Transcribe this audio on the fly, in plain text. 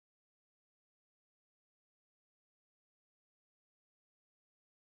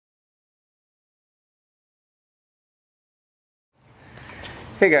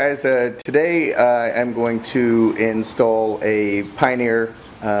Hey guys, today I'm going to install a Pioneer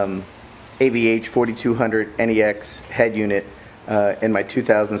AVH-4200NEX Head Unit in my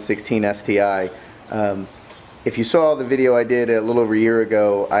 2016 STi. If you saw the video I did a little over a year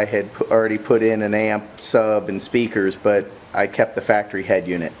ago, I had already put in an amp, sub, and speakers, but I kept the factory head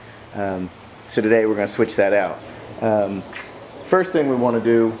unit. So today we're going to switch that out. First thing we want to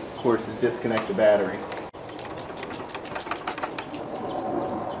do, of course, is disconnect the battery.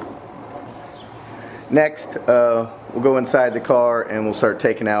 Next, we'll go inside the car and we'll start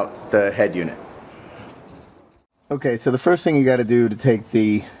taking out the head unit. Okay, so the first thing you got to do to take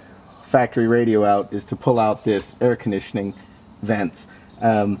the factory radio out is to pull out this air conditioning vents.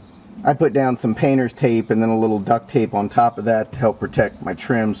 I put down some painter's tape and then a little duct tape on top of that to help protect my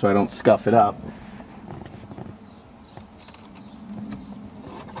trim so I don't scuff it up.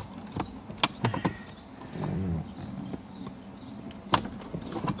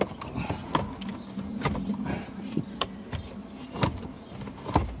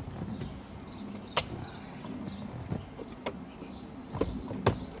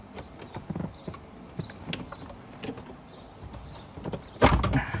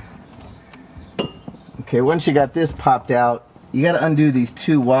 Okay, once you got this popped out, you got to undo these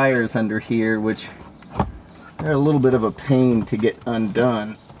two wires under here, which they're a little bit of a pain to get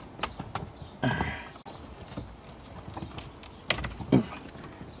undone.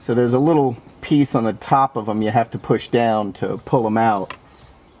 So there's a little piece on the top of them you have to push down to pull them out,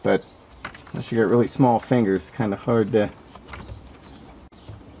 but unless you got really small fingers, it's kind of hard to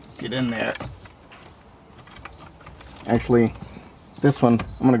get in there. Actually, this one,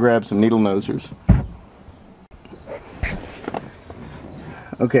 I'm going to grab some needle nosers.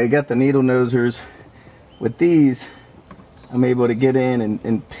 Okay, I got the needle nosers. With these, I'm able to get in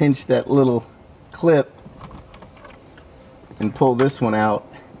and pinch that little clip and pull this one out.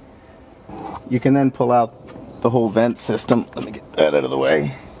 You can then pull out the whole vent system. Let me get that out of the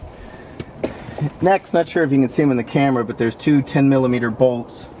way. Next, not sure if you can see them in the camera, but there's two 10mm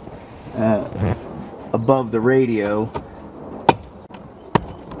bolts above the radio.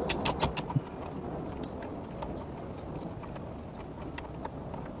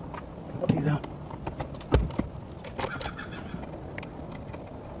 Out.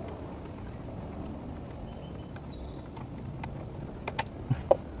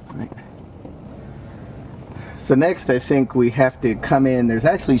 Right. So next I think we have to come in. There's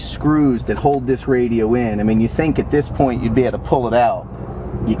actually screws that hold this radio in. I mean, you think at this point you'd be able to pull it out.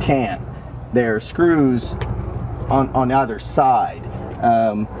 You can't. There are screws on either side.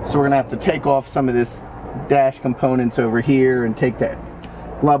 So we're going to have to take off some of this dash components over here and take that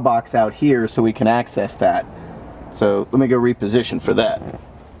glove box out here so we can access that. So let me go reposition for that.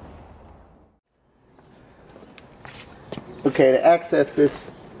 Okay, to access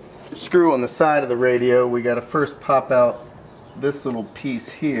this screw on the side of the radio, we got to first pop out this little piece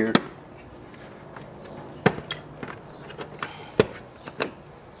here.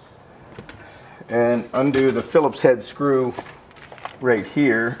 And undo the Phillips head screw right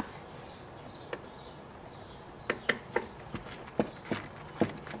here.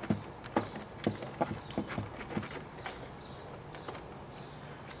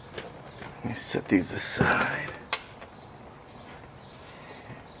 Let me set these aside.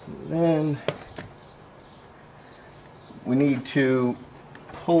 And then we need to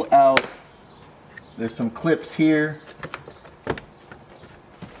pull out, there's some clips here.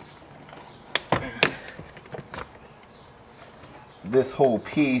 This whole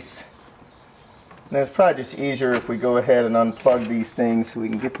piece. Now it's probably just easier if we go ahead and unplug these things so we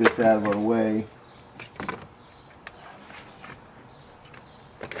can get this out of our way.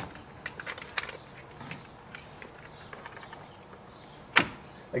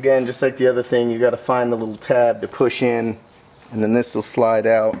 Again, just like the other thing, you got to find the little tab to push in, and then this will slide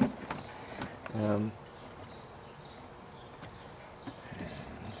out.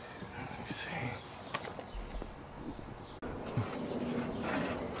 Let's see.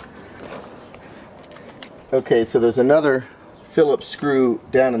 Okay, so there's another Phillips screw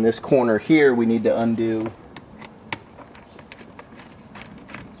down in this corner here we need to undo.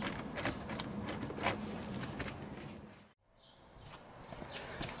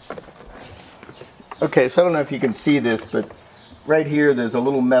 Okay, so I don't know if you can see this, but right here there's a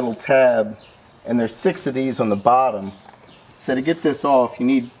little metal tab, and there's 6 of these on the bottom. So to get this off, you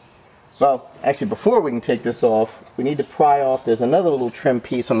need, well, actually before we can take this off, we need to pry off, there's another little trim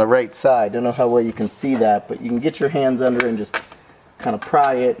piece on the right side. Don't know how well you can see that, but you can get your hands under and just kind of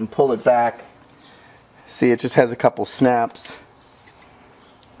pry it and pull it back. See, it just has a couple snaps.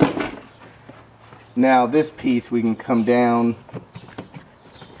 Now this piece we can come down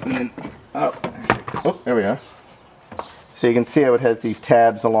And then, oh, there we are. So you can see how it has these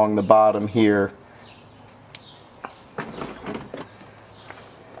tabs along the bottom here.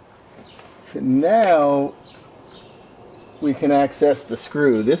 So now we can access the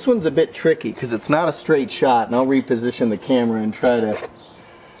screw. This one's a bit tricky because it's not a straight shot, and I'll reposition the camera and try to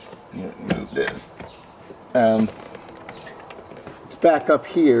move this. It's back up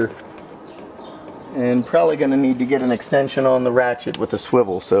here, and probably going to need to get an extension on the ratchet with a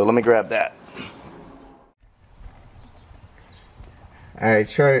swivel, so let me grab that. Alright,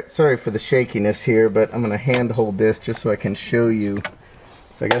 sorry for the shakiness here, but I'm going to hand hold this just so I can show you.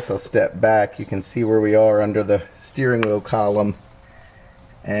 So I guess I'll step back. You can see where we are under the steering wheel column.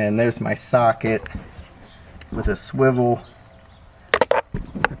 And there's my socket with a swivel.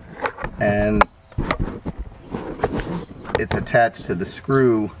 And it's attached to the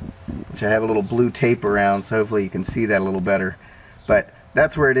screw, which I have a little blue tape around, so hopefully you can see that a little better. But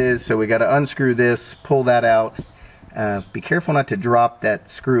that's where it is, so we got to unscrew this, pull that out. Be careful not to drop that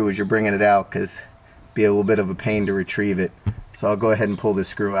screw as you're bringing it out, because it'd be a little bit of a pain to retrieve it. So I'll go ahead and pull this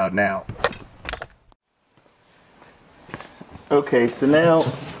screw out now. Okay, so now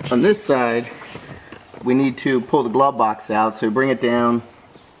on this side we need to pull the glove box out, so bring it down.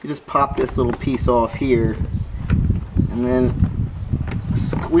 You just pop this little piece off here and then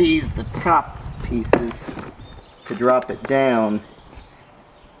squeeze the top pieces to drop it down,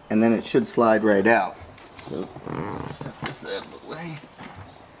 and then it should slide right out. So set this out of the way.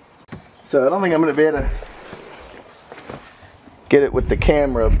 So I don't think I'm going to be able to get it with the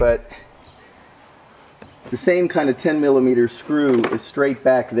camera, but the same kind of 10mm screw is straight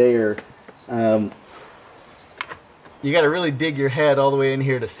back there. You got to really dig your head all the way in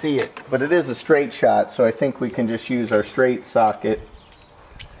here to see it, but it is a straight shot, so I think we can just use our straight socket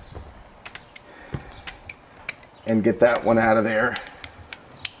and get that one out of there.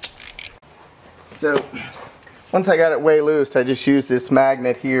 So once I got it way loose, I just used this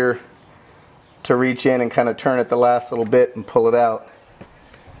magnet here to reach in and kind of turn it the last little bit and pull it out.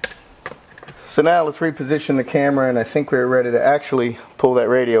 So now let's reposition the camera, and I think we're ready to actually pull that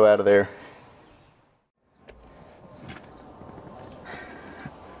radio out of there.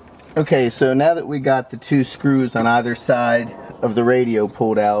 Okay, so now that we got the two screws on either side of the radio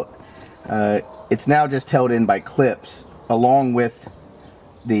pulled out, it's now just held in by clips along with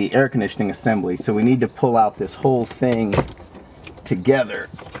the air conditioning assembly. So we need to pull out this whole thing together.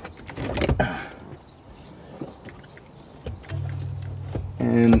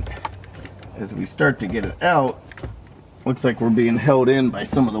 And as we start to get it out, looks like we're being held in by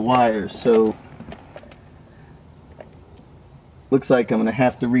some of the wires. So looks like I'm going to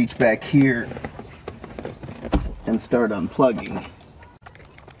have to reach back here and start unplugging.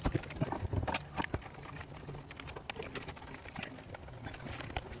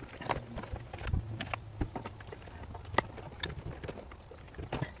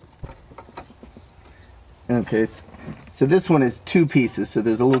 Okay, so this one is two pieces. So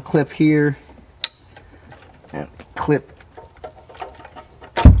there's a little clip here and a clip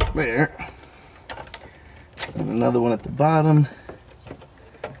there, and another one at the bottom.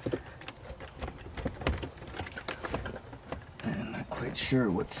 I'm not quite sure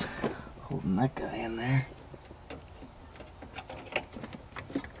what's holding that guy in there.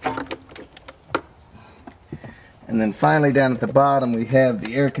 And then finally down at the bottom we have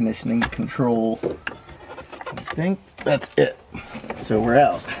the air conditioning control. I think that's it. So we're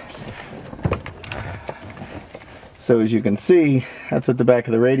out. So as you can see, that's what the back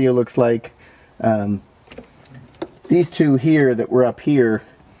of the radio looks like. These two here that were up here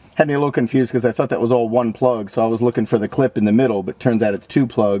had me a little confused because I thought that was all one plug, so I was looking for the clip in the middle, but turns out it's two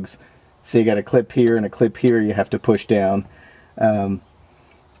plugs. So you got a clip here and a clip here you have to push down. The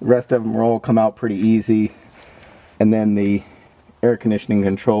rest of them will all come out pretty easy. And then the air conditioning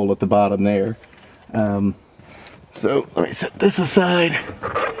control at the bottom there. So let me set this aside.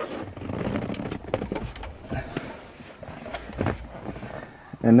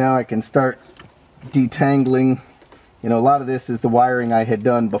 And now I can start detangling. You know, a lot of this is the wiring I had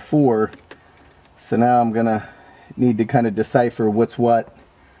done before. So now I'm gonna need to kind of decipher what's what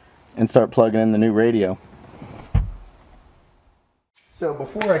and start plugging in the new radio. So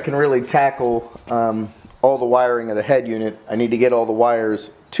before I can really tackle all the wiring of the head unit, I need to get all the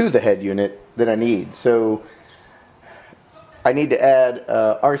wires to the head unit that I need. So I need to add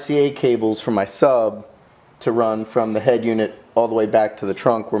RCA cables for my sub to run from the head unit all the way back to the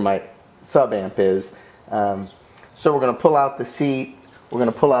trunk where my sub amp is. So we're going to pull out the seat, we're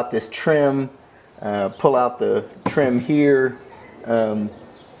going to pull out this trim, pull out the trim here, and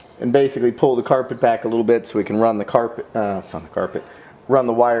basically pull the carpet back a little bit so we can run the carpet, run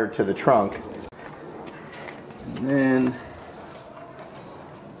the wire to the trunk. And then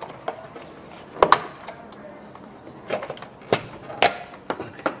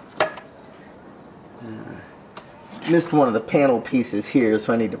missed one of the panel pieces here,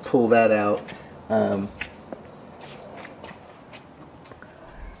 so I need to pull that out.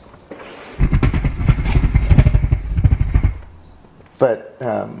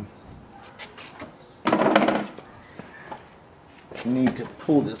 Need to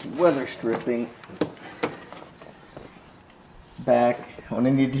pull this weather stripping back. I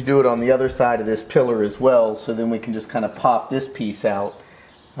need to do it on the other side of this pillar as well, so then we can just kind of pop this piece out.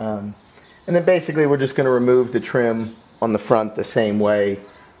 And then basically we're just going to remove the trim on the front the same way.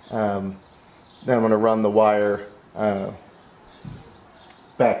 Then I'm going to run the wire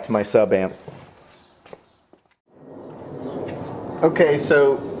back to my sub amp. Okay,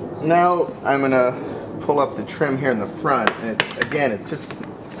 so now I'm going to pull up the trim here in the front, and again, it's just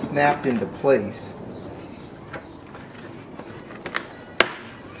snapped into place.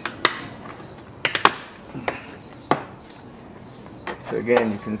 So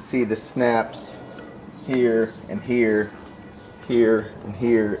again, you can see the snaps here and here, here and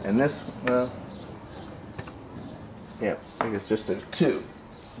here, and this, well, yeah, I think it's just there's two.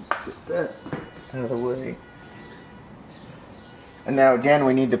 Get that out of the way. And now again,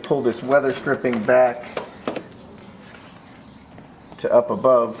 we need to pull this weather stripping back to up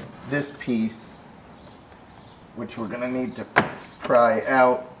above this piece, which we're going to need to pry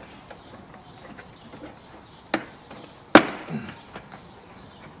out.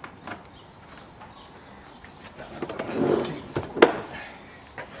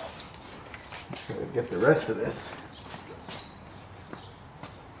 Let's try to get the rest of this.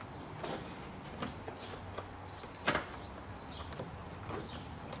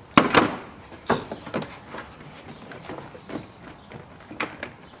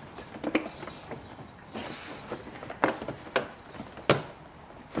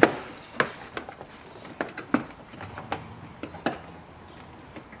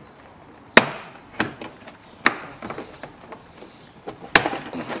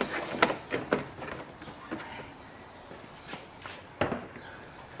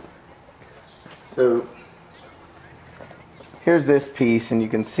 So here's this piece, and you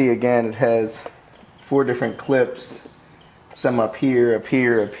can see again it has 4 different clips, some up here, up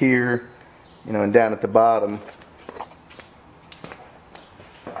here, up here, you know, and down at the bottom.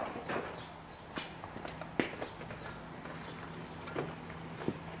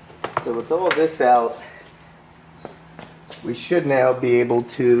 So with all this out, we should now be able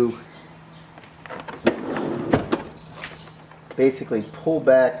to basically pull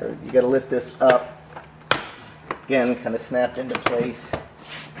back, or you got to lift this up, again kind of snapped into place,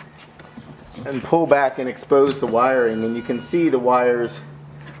 and pull back and expose the wiring. And you can see the wires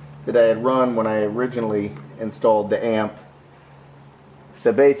that I had run when I originally installed the amp.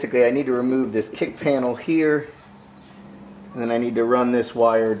 So basically I need to remove this kick panel here, and then I need to run this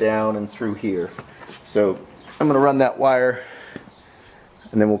wire down and through here. So I'm going to run that wire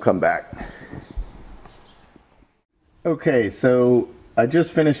and then we'll come back. Okay, so I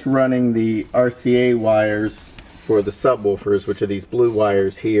just finished running the RCA wires for the subwoofers, which are these blue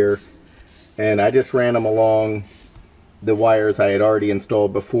wires here, and I just ran them along the wires I had already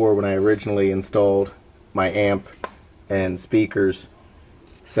installed before when I originally installed my amp and speakers.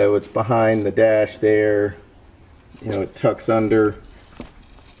 So it's behind the dash there, you know, it tucks under,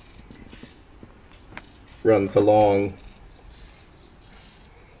 runs along,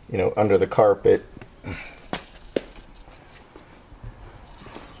 you know, under the carpet.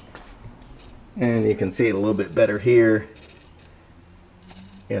 And you can see it a little bit better here.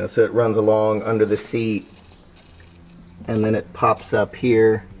 You know, so it runs along under the seat, and then it pops up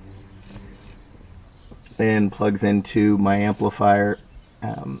here and plugs into my amplifier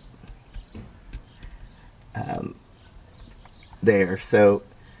there. So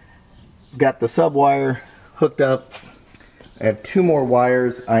got the sub wire hooked up. I have 2 more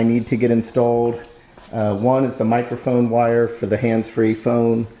wires I need to get installed. One is the microphone wire for the hands-free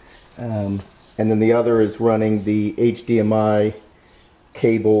phone, and then the other is running the HDMI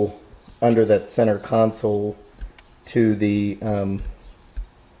cable under that center console to the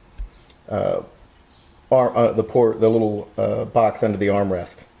little box under the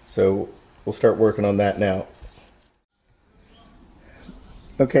armrest. So we'll start working on that now.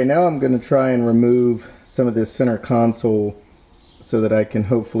 Okay, now I'm going to try and remove some of this center console so that I can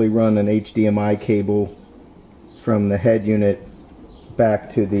hopefully run an HDMI cable from the head unit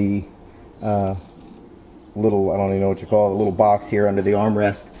back to the little, I don't even know what you call it, a little box here under the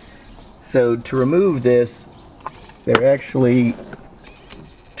armrest. So to remove this, there actually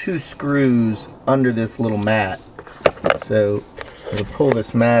 2 screws under this little mat. So we'll pull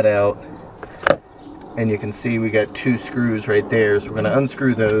this mat out, and you can see we got 2 screws right there. So we're going to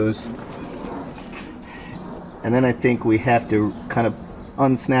unscrew those, and then I think we have to kind of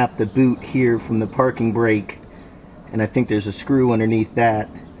unsnap the boot here from the parking brake, and I think there's a screw underneath that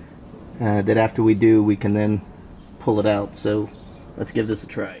that after we do, we can then pull it out. So let's give this a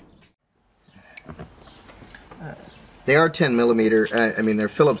try. They are 10 millimeter. I mean, they're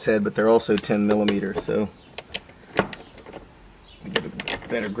Phillips head, but they're also 10 millimeter. So get a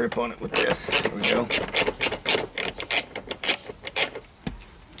better grip on it with this. There we go.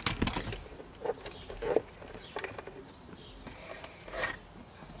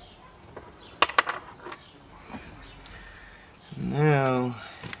 Now,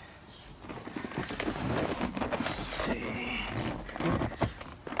 let's see.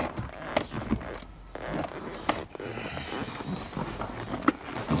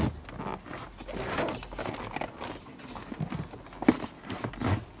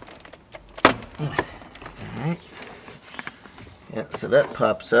 Alright. Yeah, so that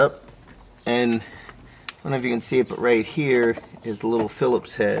pops up, and I don't know if you can see it, but right here is the little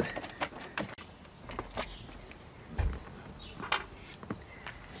Phillips head.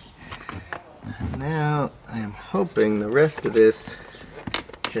 Now I am hoping the rest of this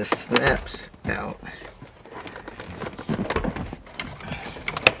just snaps out.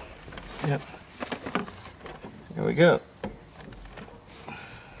 Yep. There we go.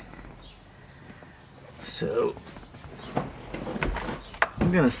 So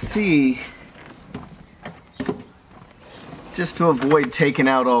I'm gonna see, just to avoid taking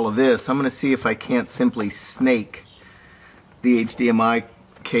out all of this, I'm gonna see if I can't simply snake the HDMI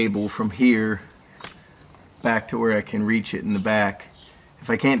cable from here back to where I can reach it in the back. If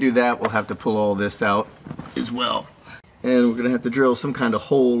I can't do that, we'll have to pull all this out as well. And we're gonna have to drill some kind of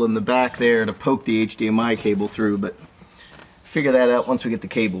hole in the back there to poke the HDMI cable through, but figure that out once we get the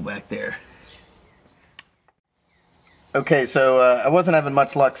cable back there. Okay, so I wasn't having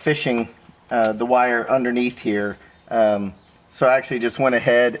much luck fishing the wire underneath here, so I actually just went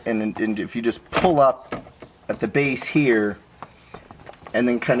ahead and if you just pull up at the base here and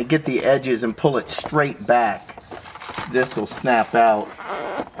then kind of get the edges and pull it straight back, this will snap out.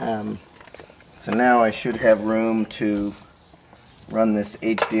 So now I should have room to run this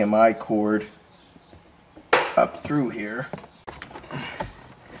HDMI cord up through here.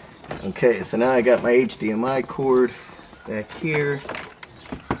 Okay, so now I got my HDMI cord back here.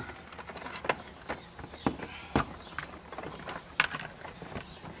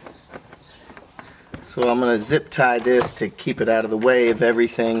 So I'm going to zip tie this to keep it out of the way of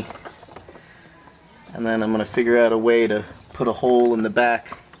everything, and then I'm going to figure out a way to put a hole in the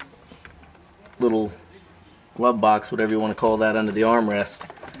back little glove box, whatever you want to call that, under the armrest.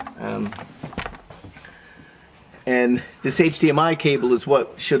 And this HDMI cable is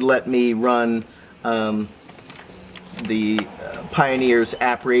what should let me run the Pioneer's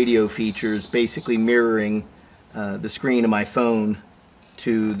app radio features, basically mirroring the screen of my phone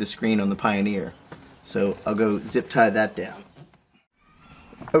to the screen on the Pioneer. So I'll go zip tie that down.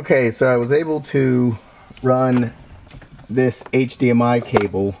 Okay, so I was able to run this HDMI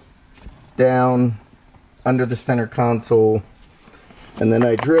cable down under the center console, and then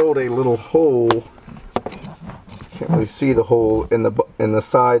I drilled a little hole. Can't really see the hole in the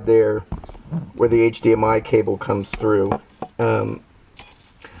side there where the HDMI cable comes through.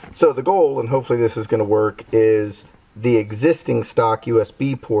 So the goal, and hopefully this is going to work, is the existing stock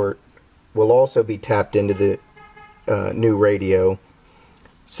USB port will also be tapped into the new radio.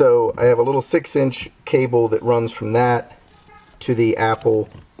 So I have a little 6-inch cable that runs from that to the Apple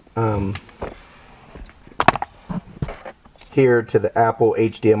here to the Apple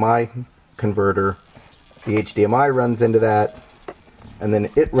HDMI converter. The HDMI runs into that, and then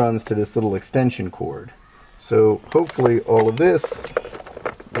it runs to this little extension cord. So hopefully all of this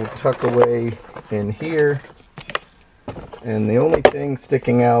will tuck away in here, and the only thing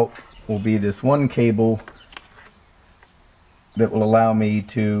sticking out will be this one cable that will allow me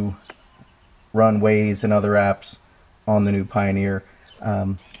to run Waze and other apps on the new Pioneer.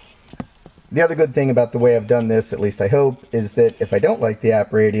 The other good thing about the way I've done this, at least I hope, is that if I don't like the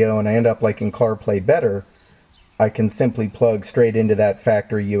app radio and I end up liking CarPlay better, I can simply plug straight into that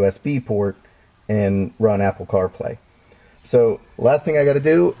factory USB port and run Apple CarPlay. So last thing I got to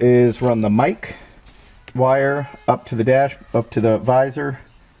do is run the mic wire up to the dash, up to the visor,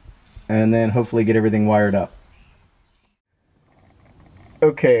 and then hopefully get everything wired up.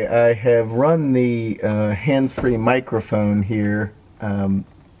 Okay, I have run the hands-free microphone here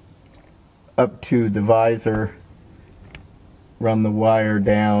up to the visor run the wire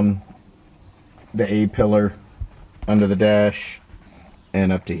down the A-pillar under the dash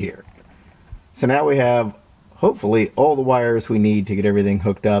and up to here. So now we have hopefully all the wires we need to get everything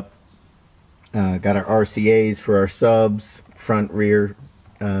hooked up. Got our RCAs for our subs, front, rear,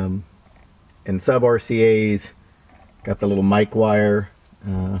 and sub RCAs. Got the little mic wire,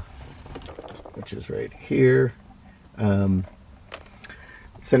 which is right here.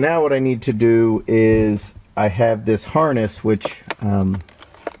 So now what I need to do is I have this harness, which in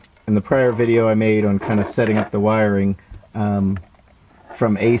the prior video I made on kind of setting up the wiring from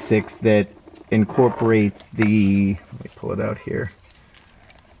ASICS, that incorporates the, let me pull it out here,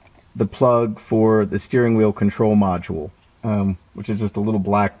 the plug for the steering wheel control module, which is just a little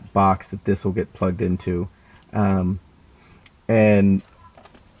black box that this will get plugged into. And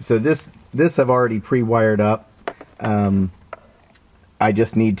so this I've already pre-wired up. I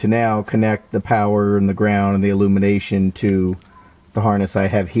just need to now connect the power and the ground and the illumination to the harness I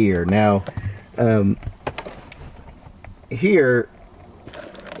have here. Now, here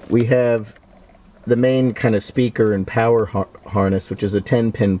we have the main kind of speaker and power harness, which is a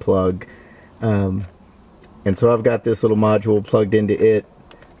 10-pin plug. And so I've got this little module plugged into it.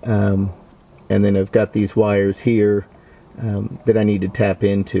 And then I've got these wires here that I need to tap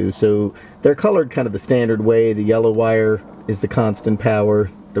into. So they're colored kind of the standard way. The yellow wire is the constant power,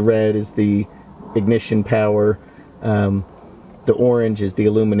 the red is the ignition power, the orange is the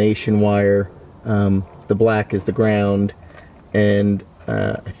illumination wire, the black is the ground, and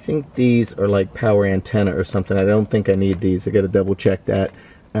I think these are like power antenna or something. I don't think I need these. I got to double check that.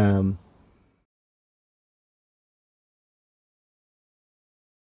 And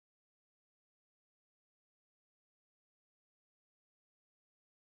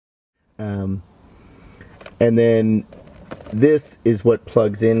then this is what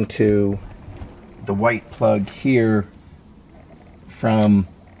plugs into the white plug here from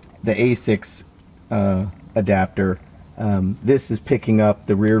the ASICS adapter. This is picking up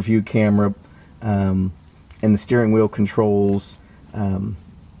the rear view camera and the steering wheel controls, and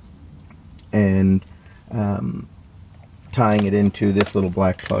tying it into this little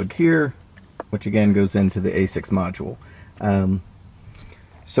black plug here, which again goes into the ASICS module.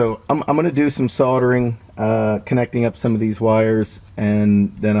 So I'm going to do some soldering, connecting up some of these wires,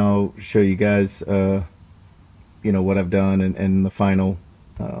 and then I'll show you guys you know, what I've done and the final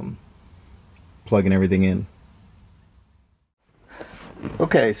plugging everything in.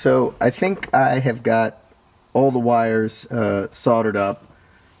 Okay, so I think I have got all the wires soldered up.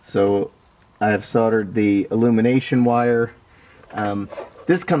 So I have soldered the illumination wire.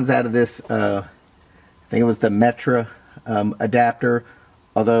 This comes out of this, I think it was the Metra adapter,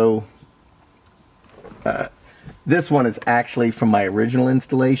 although this one is actually from my original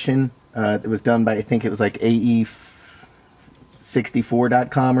installation. It was done by, I think it was like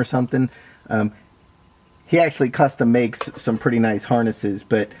AE64.com or something. He actually custom makes some pretty nice harnesses,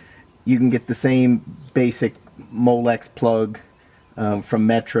 but you can get the same basic Molex plug from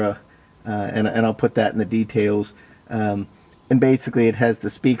Metra, and I'll put that in the details. And basically it has the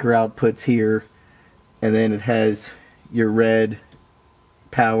speaker outputs here, and then it has your red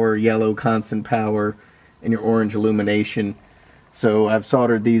power, yellow constant power, and your orange illumination. So I've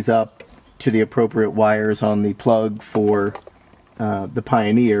soldered these up to the appropriate wires on the plug for the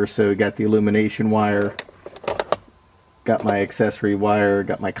Pioneer. So we got the illumination wire, got my accessory wire,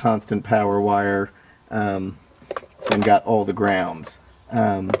 got my constant power wire, and got all the grounds.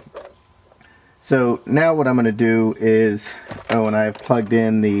 So now what I'm going to do is, and I've plugged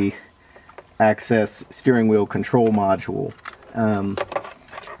in the Axxess steering wheel control module. And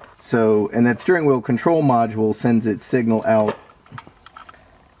that steering wheel control module sends its signal out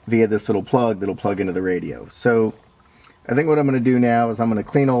via this little plug that'll plug into the radio. So I think what I'm going to do now is I'm going to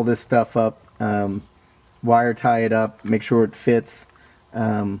clean all this stuff up, wire tie it up, make sure it fits,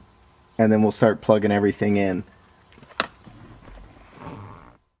 and then we'll start plugging everything in.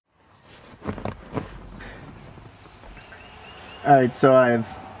 Alright, so I've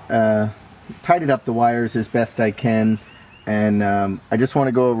tidied up the wires as best I can, and I just want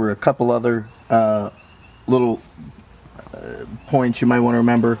to go over a couple other little points you might want to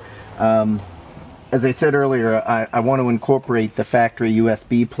remember. As I said earlier, I want to incorporate the factory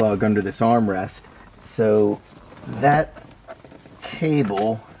USB plug under this armrest. So that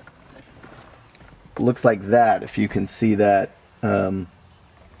cable looks like that, if you can see that. And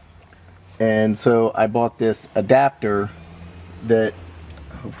so I bought this adapter that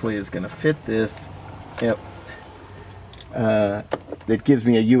hopefully is going to fit this. Yep. That gives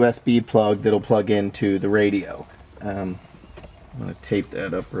me a USB plug that'll plug into the radio. I'm going to tape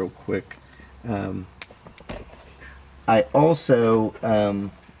that up real quick. I also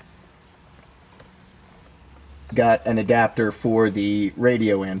got an adapter for the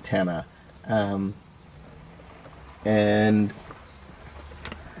radio antenna, and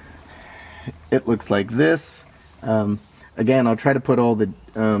it looks like this. Again, I'll try to put all the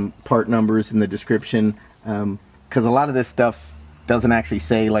part numbers in the description, because a lot of this stuff doesn't actually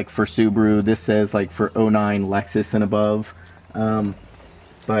say, like for Subaru. This says like for 09 Lexus and above,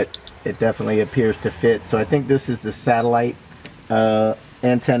 but it definitely appears to fit. So I think this is the satellite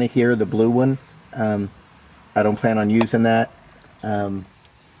antenna here, the blue one. I don't plan on using that. And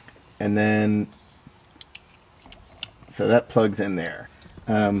then, so that plugs in there.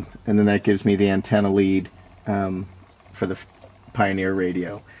 And then that gives me the antenna lead for the Pioneer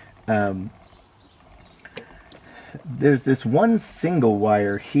radio. There's this one single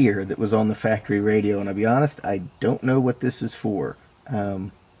wire here that was on the factory radio, and I'll be honest, I don't know what this is for.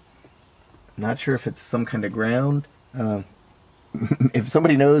 Not sure if it's some kind of ground. If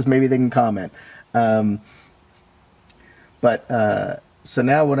somebody knows, maybe they can comment. So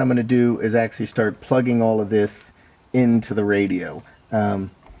now what I'm going to do is actually start plugging all of this into the radio. I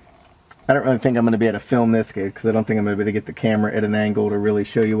don't really think I'm going to be able to film this because I don't think I'm going to be able to get the camera at an angle to really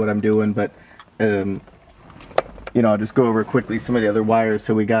show you what I'm doing, but you know, I'll just go over quickly some of the other wires.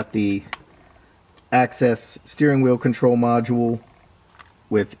 So we got the Axxess steering wheel control module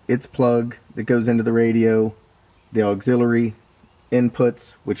with its plug that goes into the radio, the auxiliary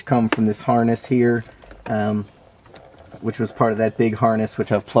inputs which come from this harness here, which was part of that big harness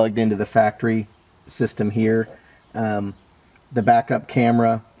which I've plugged into the factory system here, the backup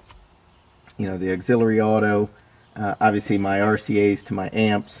camera, you know, the auxiliary auto, obviously my RCAs to my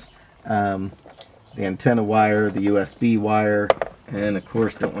amps, the antenna wire, the USB wire, and of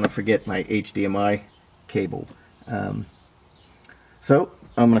course don't want to forget my HDMI cable. So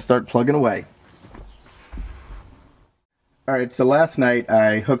I'm going to start plugging away. Alright, so last night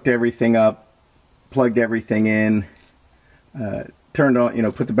I hooked everything up, plugged everything in, turned on, you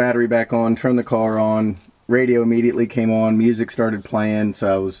know, put the battery back on, turned the car on, radio immediately came on, music started playing,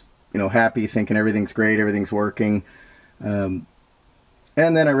 so I was, you know, happy, thinking everything's great, everything's working. And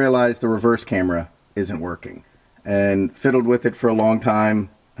then I realized the reverse camera isn't working, and fiddled with it for a long time.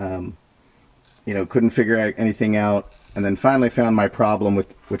 You know, couldn't figure anything out, and then finally found my problem,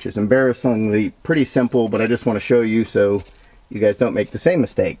 which is embarrassingly pretty simple, but I just want to show you so you guys don't make the same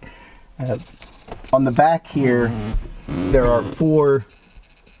mistake. On the back here, there are 4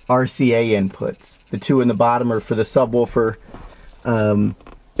 RCA inputs. The 2 in the bottom are for the subwoofer, and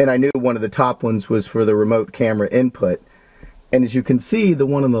I knew one of the top ones was for the remote camera input. And as you can see, the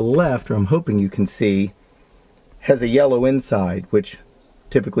one on the left, or I'm hoping you can see, has a yellow inside, which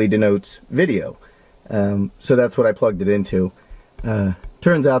typically denotes video. So that's what I plugged it into.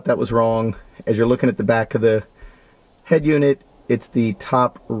 Turns out that was wrong. As you're looking at the back of the head unit, it's the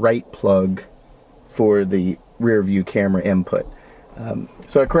top right plug for the rear view camera input.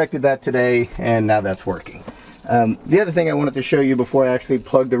 So I corrected that today, and now that's working. The other thing I wanted to show you before I actually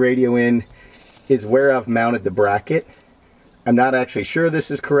plug the radio in is where I've mounted the bracket. I'm not actually sure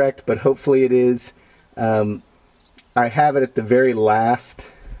this is correct, but hopefully it is. I have it at the very last,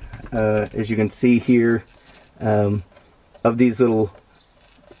 as you can see here, of these little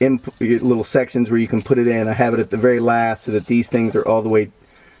sections where you can put it in. I have it at the very last so that these things are all the way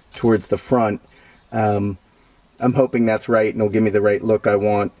towards the front. I'm hoping that's right and it'll give me the right look I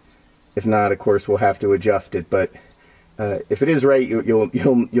want. If not, of course, we'll have to adjust it. But if it is right,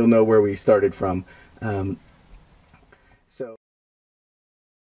 you'll know where we started from. I'm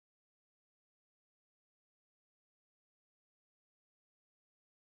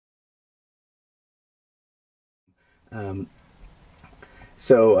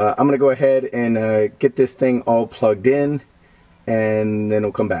going to go ahead and get this thing all plugged in, and then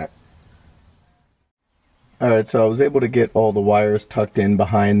we'll come back. Alright, so I was able to get all the wires tucked in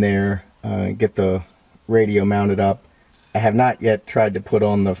behind there, get the radio mounted up. I have not yet tried to put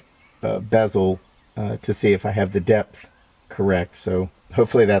on the bezel to see if I have the depth correct, so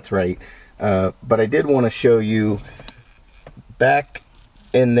hopefully that's right. But I did want to show you back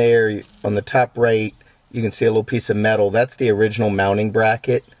in there on the top right. You can see a little piece of metal. That's the original mounting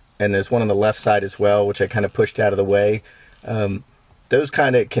bracket, and there's one on the left side as well, which I kind of pushed out of the way. Those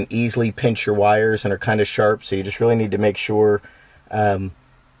kind of can easily pinch your wires and are kind of sharp, so you just really need to make sure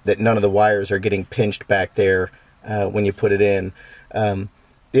that none of the wires are getting pinched back there when you put it in.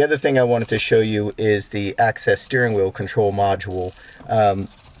 The other thing I wanted to show you is the Axxess steering wheel control module.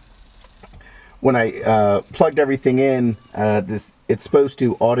 When I plugged everything in, it's supposed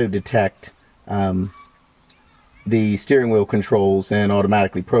to auto-detect the steering wheel controls and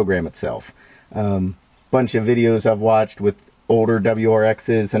automatically program itself. bunch of videos I've watched with older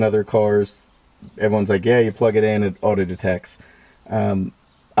WRXs and other cars, everyone's like, yeah, you plug it in, it auto detects. I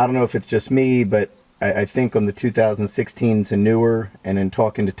don't know if it's just me, but I think on the 2016s and newer, and in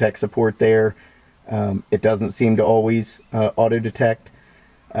talking to tech support there, it doesn't seem to always auto detect.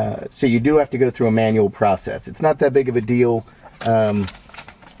 So you do have to go through a manual process. It's not that big of a deal.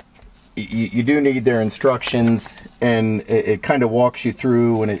 You do need their instructions, and it kind of walks you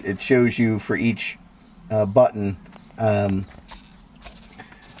through, and it shows you for each button.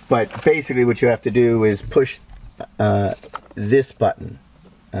 But basically what you have to do is push this button.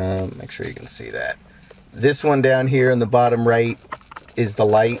 Make sure you can see that. This one down here in the bottom right is the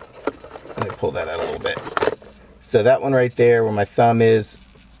light. Let me pull that out a little bit. So that one right there where my thumb is,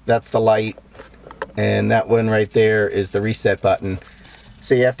 that's the light. And that one right there is the reset button.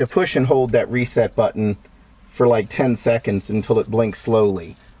 So you have to push and hold that reset button for like 10 seconds until it blinks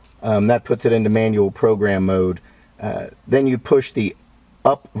slowly. That puts it into manual program mode. Then you push the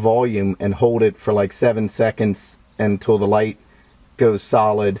up volume and hold it for like 7 seconds until the light goes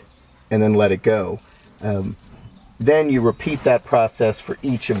solid, and then let it go. Then you repeat that process for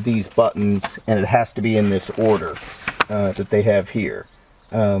each of these buttons, and it has to be in this order that they have here.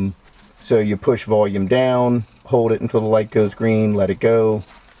 So you push volume down, hold it until the light goes green, let it go.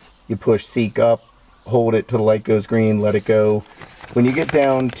 You push seek up, hold it till the light goes green, let it go. When you get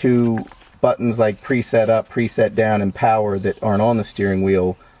down to buttons like preset up, preset down, and power that aren't on the steering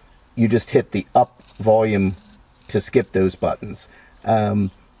wheel, you just hit the up volume to skip those buttons.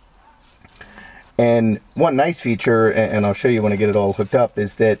 And one nice feature, and I'll show you when I get it all hooked up,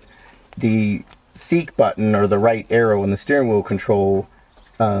 is that the seek button, or the right arrow in the steering wheel control,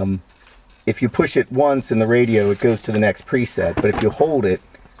 if you push it once in the radio, it goes to the next preset, but if you hold it,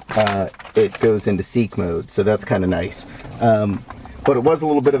 it goes into seek mode, so that's kind of nice. But it was a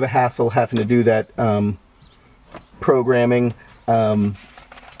little bit of a hassle having to do that programming. And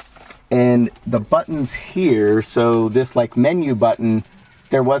the buttons here, so this like menu button,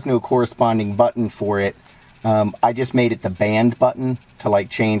 there was no corresponding button for it. I just made it the band button to like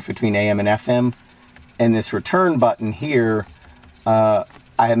change between AM and FM. And this return button here, I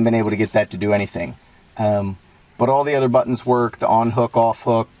haven't been able to get that to do anything. But all the other buttons work, the on hook, off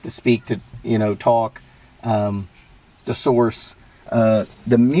hook, the speak to, you know, talk, the source, the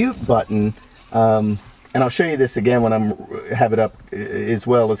mute button, and I'll show you this again when I have it up as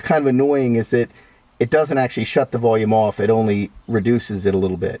well. It's kind of annoying is that it doesn't actually shut the volume off, it only reduces it a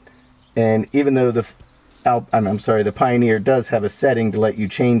little bit. And even though the Pioneer does have a setting to let you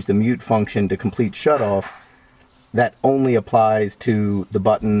change the mute function to complete shut off, that only applies to the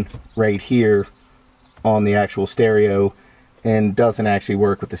button right here on the actual stereo and doesn't actually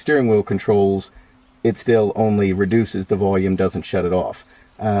work with the steering wheel controls. It still only reduces the volume, doesn't shut it off.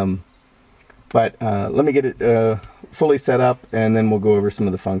 But let me get it fully set up, and then we'll go over some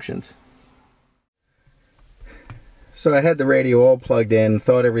of the functions. So I had the radio all plugged in,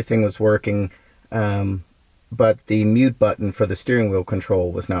 thought everything was working, but the mute button for the steering wheel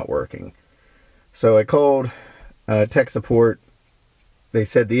control was not working. So I called tech support. They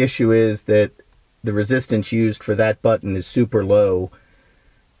said the issue is that the resistance used for that button is super low,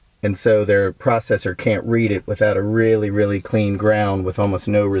 and so their processor can't read it without a really clean ground with almost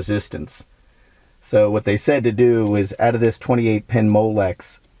no resistance. So what they said to do is, out of this 28-pin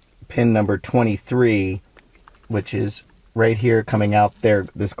Molex, pin number 23, which is right here coming out there,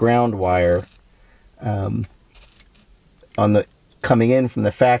 this ground wire, on the coming in from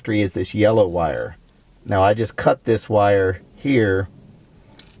the factory is this yellow wire. Now I just cut this wire here,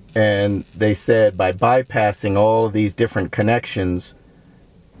 and they said by bypassing all of these different connections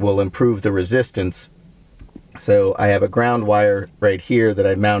will improve the resistance. So I have a ground wire right here that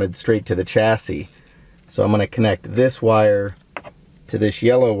I mounted straight to the chassis. So I'm going to connect this wire to this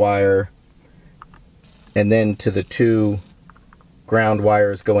yellow wire, and then to the two ground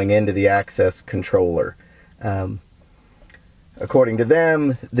wires going into the Axxess controller. According to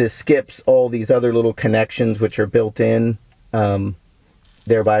them, this skips all these other little connections which are built in,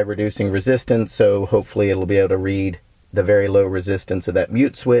 thereby reducing resistance. So hopefully it'll be able to read the very low resistance of that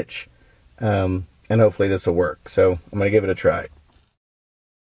mute switch, and hopefully this will work. So I'm going to give it a try.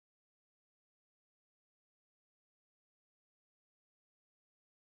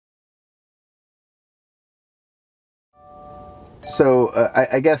 So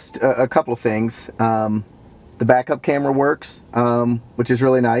I guess a couple of things. The backup camera works, which is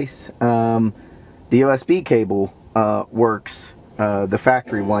really nice. The USB cable works, the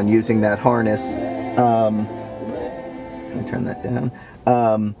factory one, using that harness. Let me turn that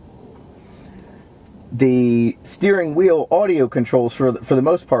down. The steering wheel audio controls for the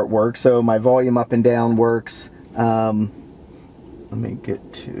most part work, so my volume up and down works. Let me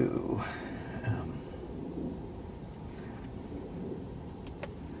get to...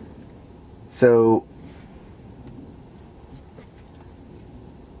 So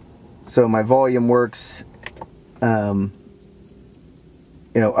my volume works, you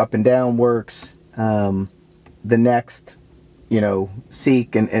know, up and down works. The next, you know,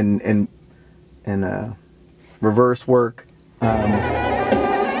 seek and reverse work.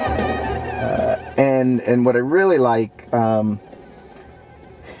 And what I really like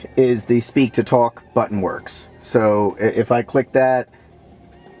is the speak to talk button works. So if I click that,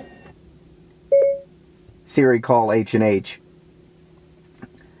 Siri call H&H.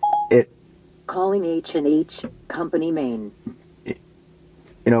 It calling H&H company main. You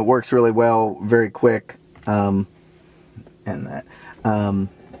know, it works really well, very quick, and that.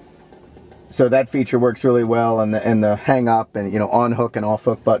 So that feature works really well, and the hang up and, you know, on hook and off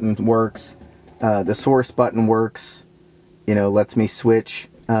hook button works. The source button works. You know, lets me switch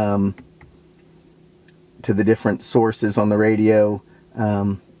to the different sources on the radio.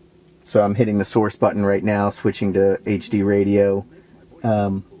 So I'm hitting the source button right now, switching to HD radio.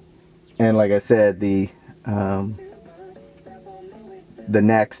 And like I said, the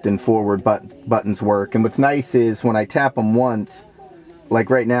next and forward buttons work. And what's nice is when I tap them once, like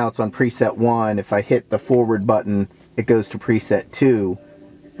right now it's on preset 1, if I hit the forward button, it goes to preset 2.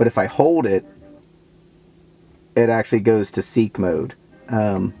 But if I hold it, it actually goes to seek mode.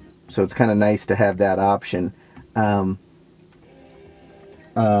 So it's kind of nice to have that option.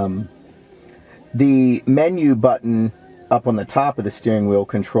 The menu button up on the top of the steering wheel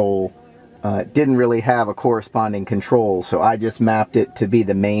control didn't really have a corresponding control, so I just mapped it to be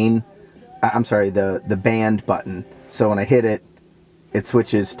the main, I'm sorry, the band button. So when I hit it, it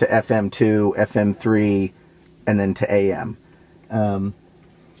switches to FM2, FM3, and then to AM.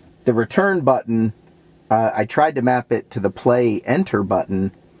 The return button, I tried to map it to the play enter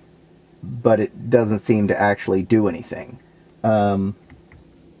button, but it doesn't seem to actually do anything.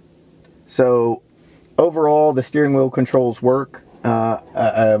 So overall, the steering wheel controls work.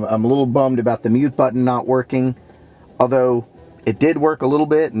 I'm a little bummed about the mute button not working, although it did work a little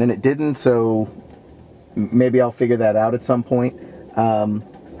bit and then it didn't, so maybe I'll figure that out at some point. And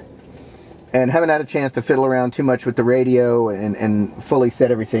haven't had a chance to fiddle around too much with the radio and fully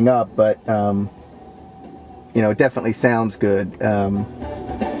set everything up, but you know, it definitely sounds good.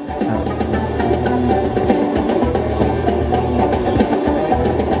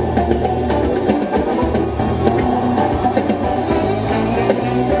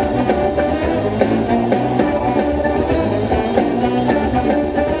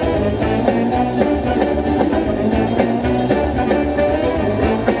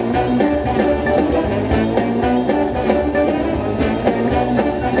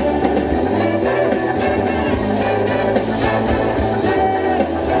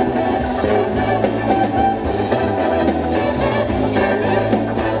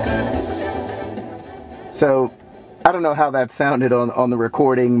 So I don't know how that sounded on the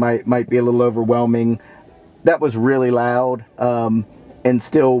recording. Might be a little overwhelming. That was really loud and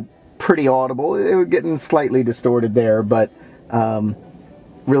still pretty audible. It was getting slightly distorted there, but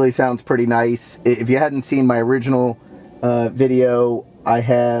really sounds pretty nice. If you hadn't seen my original video, I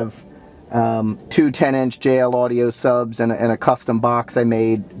have two 10-inch JL audio subs and a custom box I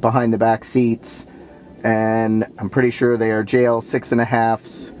made behind the back seats, and I'm pretty sure they are JL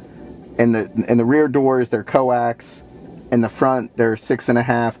 6.5s. In the rear doors, they're coax. In the front, they're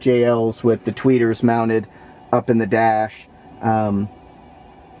 6.5 JLs with the tweeters mounted up in the dash,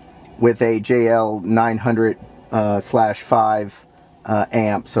 with a JL 900/5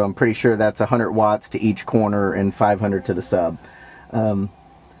 amp. So I'm pretty sure that's 100 watts to each corner and 500 to the sub. So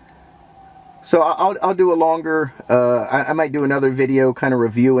I'll do a longer, I might do another video kind of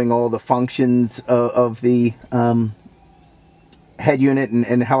reviewing all the functions of the head unit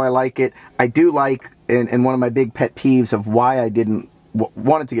and how I like it. I do like, and one of my big pet peeves of why I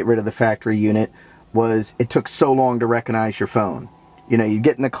wanted to get rid of the factory unit was it took so long to recognize your phone. You know, you'd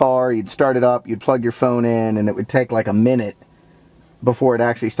get in the car, you'd start it up, you'd plug your phone in, and it would take like a minute before it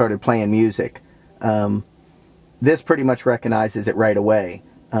actually started playing music. This pretty much recognizes it right away.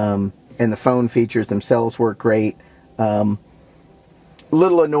 And the phone features themselves work great. A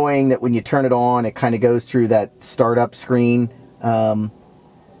little annoying that when you turn it on, it kind of goes through that startup screen.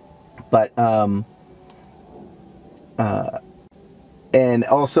 And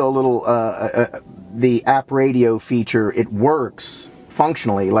also a little, the app radio feature, it works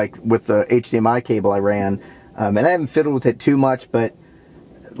functionally, like with the HDMI cable I ran. And I haven't fiddled with it too much, but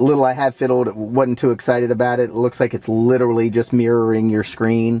little I have fiddled, wasn't too excited about it. It looks like it's literally just mirroring your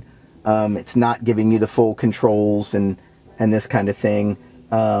screen. It's not giving you the full controls and this kind of thing.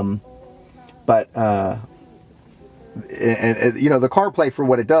 But you know, the CarPlay for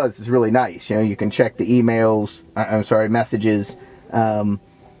what it does is really nice. You know, you can check the emails, messages. You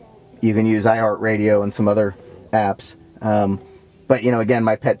can use iHeartRadio and some other apps. But, you know, again,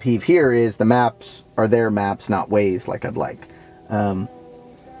 my pet peeve here is the maps are their maps, not Waze like I'd like.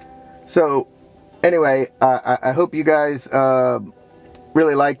 So, anyway, I hope you guys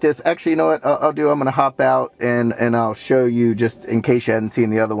really like this. Actually, you know what I'm going to hop out and I'll show you, just in case you hadn't seen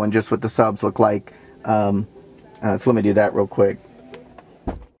the other one, just what the subs look like. So let me do that real quick.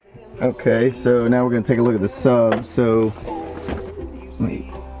 Okay, so now we're going to take a look at the subs. So, let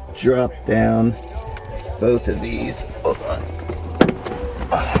me drop down both of these. Hold on.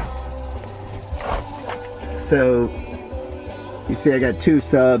 So you see I got two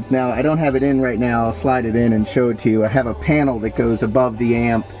subs. Now I don't have it in right now. I'll slide it in and show it to you. I have a panel that goes above the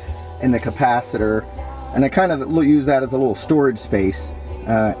amp and the capacitor, and I kind of use that as a little storage space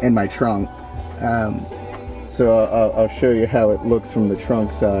in my trunk. So I'll show you how it looks from the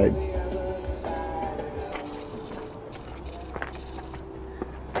trunk side.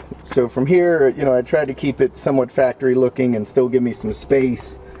 So from here, you know, I tried to keep it somewhat factory looking and still give me some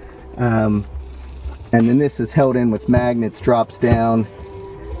space. And then this is held in with magnets, drops down,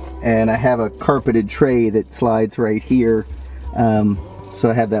 and I have a carpeted tray that slides right here. So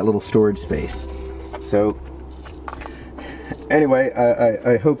I have that little storage space. So anyway,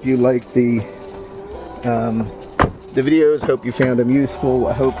 I hope you liked the videos. Hope you found them useful.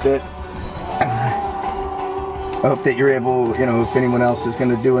 I hope that you're able, you know, if anyone else is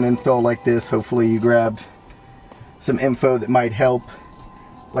going to do an install like this, hopefully you grabbed some info that might help.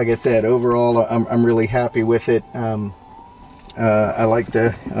 Like I said, overall, I'm really happy with it. I like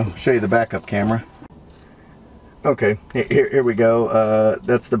the, I'll show you the backup camera. Okay, here we go.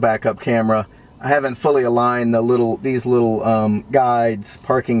 That's the backup camera. I haven't fully aligned these little guides.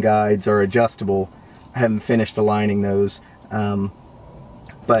 Parking guides are adjustable. I haven't finished aligning those.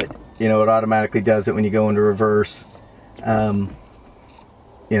 But, you know, it automatically does it when you go into reverse. You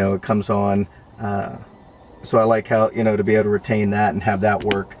know, it comes on. So I like how, you know, to be able to retain that and have that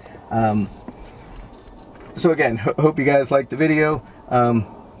work. So again, hope you guys liked the video. And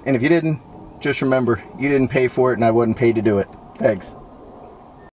if you didn't, just remember, you didn't pay for it and I wasn't paid to do it. Thanks.